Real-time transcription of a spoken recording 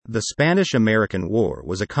The Spanish-American War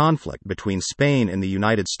was a conflict between Spain and the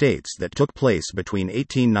United States that took place between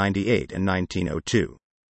 1898 and 1902.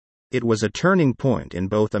 It was a turning point in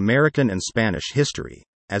both American and Spanish history,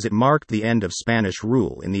 as it marked the end of Spanish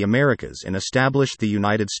rule in the Americas and established the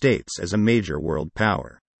United States as a major world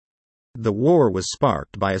power. The war was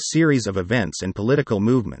sparked by a series of events and political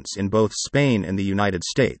movements in both Spain and the United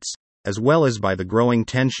States, as well as by the growing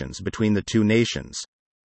tensions between the two nations.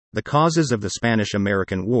 The causes of the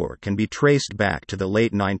Spanish-American War can be traced back to the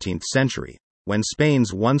late 19th century, when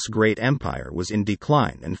Spain's once great empire was in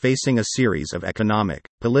decline and facing a series of economic,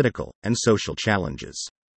 political, and social challenges.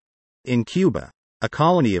 In Cuba, a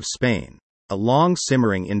colony of Spain, a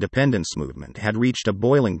long-simmering independence movement had reached a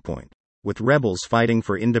boiling point, with rebels fighting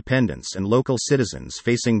for independence and local citizens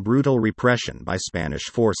facing brutal repression by Spanish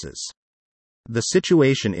forces. The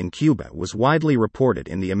situation in Cuba was widely reported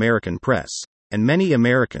in the American press, and many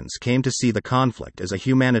Americans came to see the conflict as a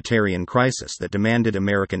humanitarian crisis that demanded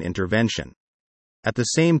American intervention. At the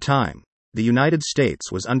same time, the United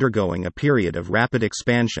States was undergoing a period of rapid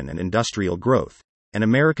expansion and industrial growth, and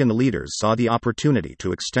American leaders saw the opportunity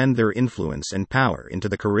to extend their influence and power into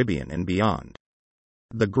the Caribbean and beyond.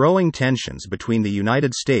 The growing tensions between the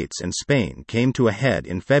United States and Spain came to a head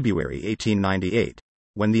in February 1898,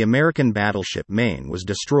 when the American battleship Maine was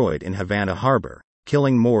destroyed in Havana Harbor,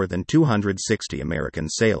 killing more than 260 American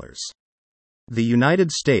sailors. The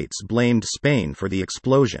United States blamed Spain for the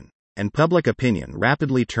explosion, and public opinion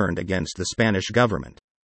rapidly turned against the Spanish government.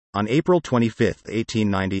 On April 25,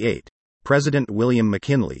 1898, President William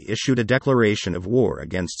McKinley issued a declaration of war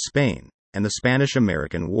against Spain, and the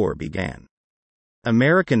Spanish-American War began.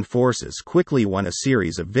 American forces quickly won a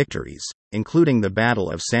series of victories, including the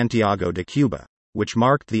Battle of Santiago de Cuba, which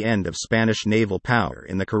marked the end of Spanish naval power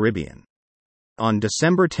in the Caribbean. On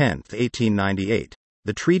December 10, 1898,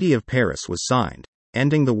 the Treaty of Paris was signed,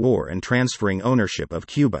 ending the war and transferring ownership of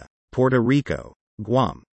Cuba, Puerto Rico,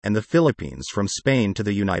 Guam, and the Philippines from Spain to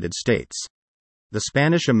the United States. The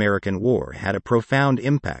Spanish-American War had a profound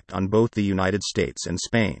impact on both the United States and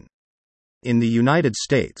Spain. In the United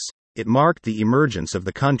States, it marked the emergence of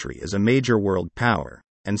the country as a major world power,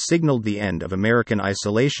 and signaled the end of American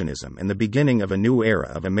isolationism and the beginning of a new era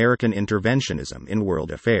of American interventionism in world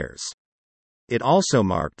affairs. It also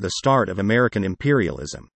marked the start of American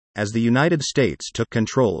imperialism, as the United States took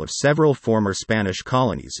control of several former Spanish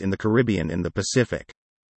colonies in the Caribbean and the Pacific.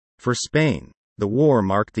 For Spain, the war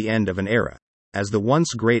marked the end of an era, as the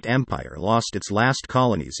once great empire lost its last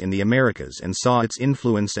colonies in the Americas and saw its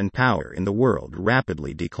influence and power in the world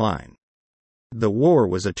rapidly decline. The war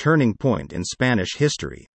was a turning point in Spanish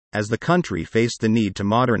history, as the country faced the need to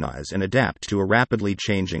modernize and adapt to a rapidly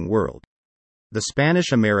changing world. The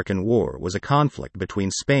Spanish-American War was a conflict between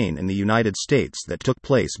Spain and the United States that took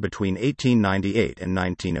place between 1898 and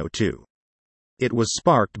 1902. It was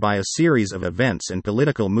sparked by a series of events and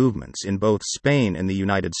political movements in both Spain and the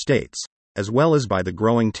United States, as well as by the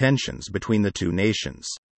growing tensions between the two nations.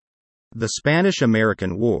 The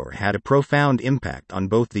Spanish-American War had a profound impact on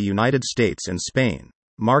both the United States and Spain,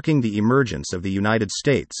 marking the emergence of the United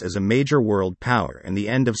States as a major world power and the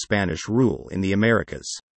end of Spanish rule in the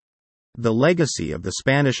Americas. The legacy of the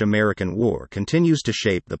Spanish-American War continues to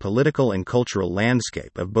shape the political and cultural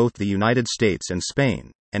landscape of both the United States and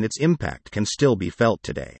Spain, and its impact can still be felt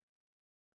today.